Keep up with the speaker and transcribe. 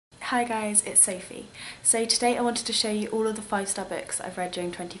Hi guys, it's Sophie. So today I wanted to show you all of the 5-star books I've read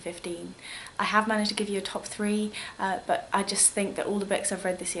during 2015. I have managed to give you a top 3, but I just think that all the books I've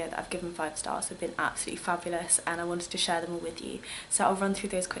read this year that I've given 5 stars have been absolutely fabulous, and I wanted to share them all with you. So I'll run through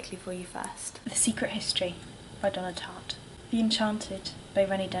those quickly for you first. The Secret History by Donna Tartt. The Enchanted by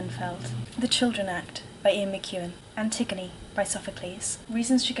Rennie Denfeld. The Children Act by Ian McEwan. Antigone by Sophocles.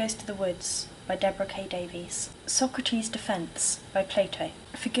 Reasons She Goes to the Woods by Deborah K. Davies. Socrates' Defence by Plato.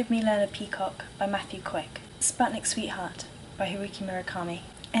 Forgive Me, Leonard Peacock by Matthew Quick. Sputnik Sweetheart by Haruki Murakami.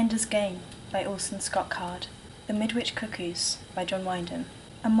 Ender's Game by Orson Scott Card. The Midwich Cuckoos by John Wyndham.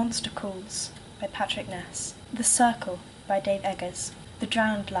 A Monster Calls by Patrick Ness. The Circle by Dave Eggers. The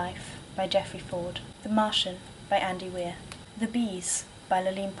Drowned Life by Jeffrey Ford. The Martian by Andy Weir. The Bees by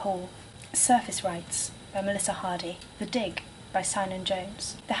Laline Paul. Surface Rights by Melissa Hardy. The Dig by Simon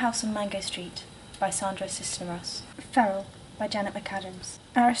Jones. The House on Mango Street by Sandra Cisneros. Feral by Janet McAdams.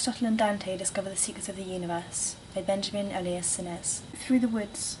 Aristotle and Dante Discover the Secrets of the Universe by Benjamin Elias Sinez. Through the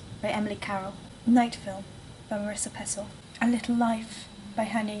Woods by Emily Carroll. Night Film by Marissa Pessel. A Little Life by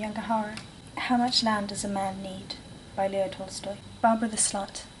Hanya Yangahara. How Much Land Does a Man Need by Leo Tolstoy. Barbara the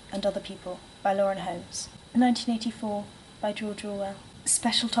Slut and Other People by Lauren Holmes. 1984 by George Orwell.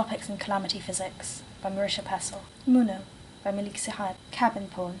 Special Topics in Calamity Physics by Marisha Pessel. Muno by Malik Sihad. Cabin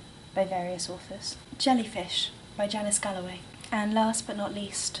Porn by various authors. Jellyfish by Janice Galloway. And last but not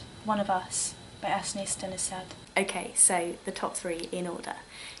least, One of Us by Asne Stanisad. Okay, so the top 3 in order.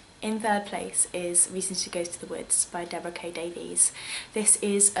 In third place is Reasons She Goes to the Woods by Deborah K. Davies. This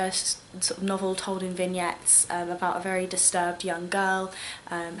is a sort of novel told in vignettes about a very disturbed young girl,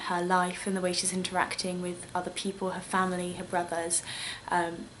 her life and the way she's interacting with other people, her family, her brothers,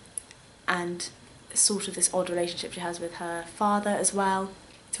 and sort of this odd relationship she has with her father as well.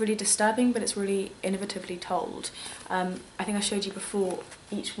 It's really disturbing, but it's really innovatively told. I think I showed you before,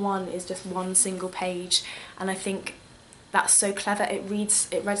 each one is just one single page, and I think that's so clever. It read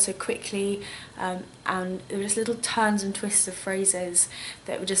so quickly, and there were just little turns and twists of phrases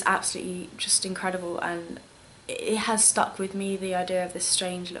that were just absolutely just incredible, and it has stuck with me, the idea of this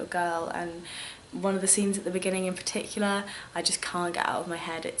strange little girl, and one of the scenes at the beginning in particular, I just can't get out of my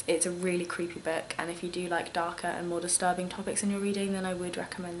head. It's a really creepy book, and if you do like darker and more disturbing topics in your reading, then I would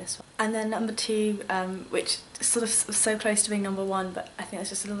recommend this one. And then number 2, which is sort of so close to being number 1, but I think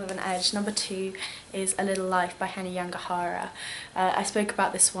that's just a little bit of an edge. Number 2 is A Little Life by Hanya Yangahara. I spoke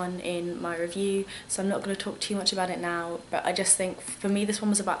about this one in my review, so I'm not going to talk too much about it now, but I just think for me this one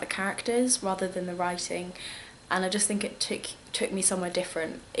was about the characters rather than the writing, and I just think it took me somewhere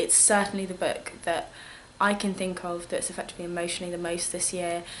different. It's certainly the book that I can think of that's affected me emotionally the most this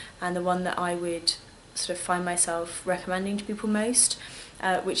year, and the one that I would sort of find myself recommending to people most,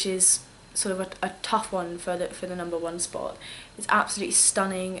 which is sort of a tough one for the number 1 spot. It's absolutely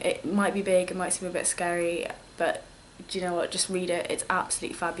stunning. It might be big, it might seem a bit scary, but do you know what, just read it. It's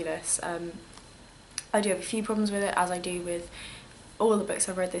absolutely fabulous. I do have a few problems with it, as I do with all the books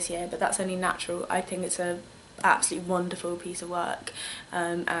I've read this year, but that's only natural. I think it's a absolutely wonderful piece of work,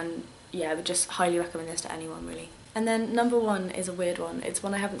 and yeah, I would just highly recommend this to anyone really. And then number 1 is a weird one. It's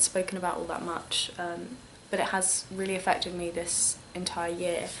one I haven't spoken about all that much, but it has really affected me this entire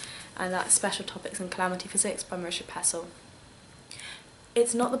year, and that's Special Topics in Calamity Physics by Marisha Pessel.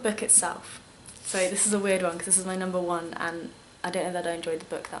 It's not the book itself, so this is a weird one because this is my number 1, and I don't know that I enjoyed the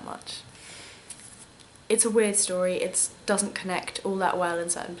book that much. It's a weird story. It doesn't connect all that well in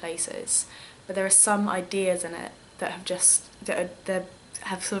certain places, but there are some ideas in it that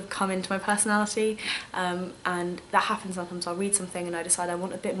have sort of come into my personality, and that happens sometimes. I'll read something and I decide I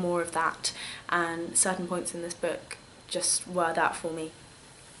want a bit more of that, and certain points in this book just were that for me.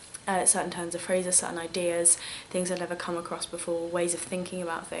 Certain turns of phrases, certain ideas, things I'd never come across before, ways of thinking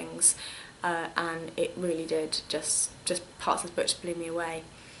about things, and it really did just parts of this book just blew me away.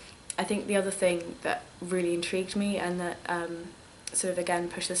 I think the other thing that really intrigued me and that sort of again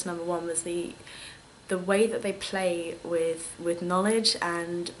pushed this number 1 was the way that they play with knowledge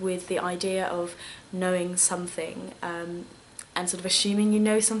and with the idea of knowing something, and sort of assuming you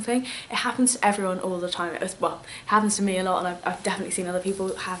know something. It happens to everyone all the time. It happens to me a lot, and I've definitely seen other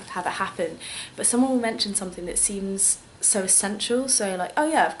people have it happen, but someone will mention something that seems so essential, so like, oh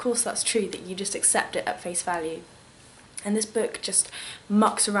yeah, of course that's true, that you just accept it at face value. And this book just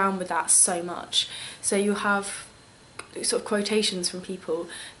mucks around with that so much. So you have sort of quotations from people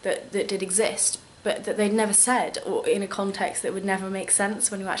that did exist, but that they'd never said, or in a context that would never make sense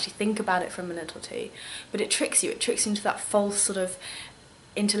when you actually think about it for a minute or two. But it tricks you into that false sort of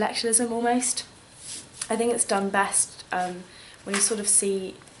intellectualism almost. I think it's done best when you sort of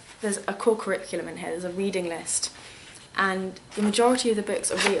see there's a core curriculum in here, there's a reading list, and the majority of the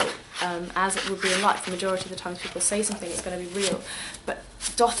books are real, as it would be in life. The majority of the times people say something, it's going to be real, but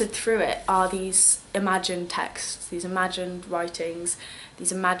dotted through it are these imagined texts, these imagined writings,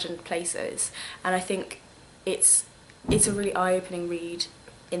 these imagined places, and I think it's a really eye-opening read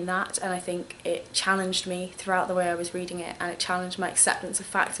in that, and I think it challenged me throughout the way I was reading it, and it challenged my acceptance of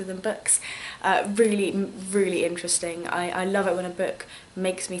facts within books. Really, really interesting. I love it when a book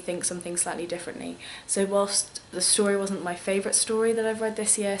makes me think something slightly differently. So whilst the story wasn't my favourite story that I've read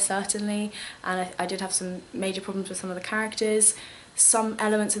this year, certainly, and I did have some major problems with some of the characters, some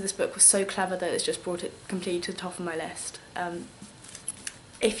elements of this book were so clever that it's just brought it completely to the top of my list.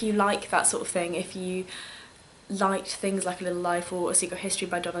 If you like that sort of thing, if you liked things like A Little Life or A Secret History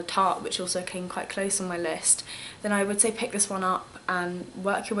by Donna Tartt, which also came quite close on my list, then I would say pick this one up and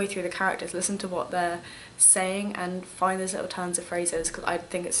work your way through the characters, listen to what they're saying and find those little turns of phrases, because I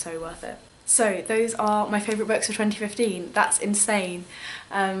think it's so worth it. So those are my favourite books of 2015. That's insane.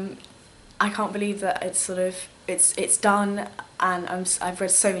 I can't believe that it's done, and I've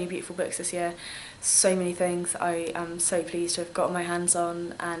read so many beautiful books this year, so many things I am so pleased to have gotten my hands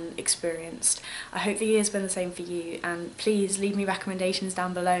on and experienced. I hope the year's been the same for you, and please leave me recommendations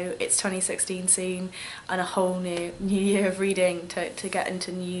down below. It's 2016 soon, and a whole new year of reading to get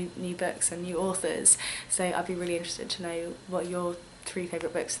into new books and new authors, so I'd be really interested to know what your 3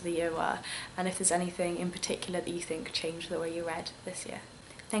 favourite books of the year were, and if there's anything in particular that you think changed the way you read this year.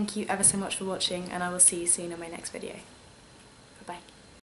 Thank you ever so much for watching, and I will see you soon in my next video.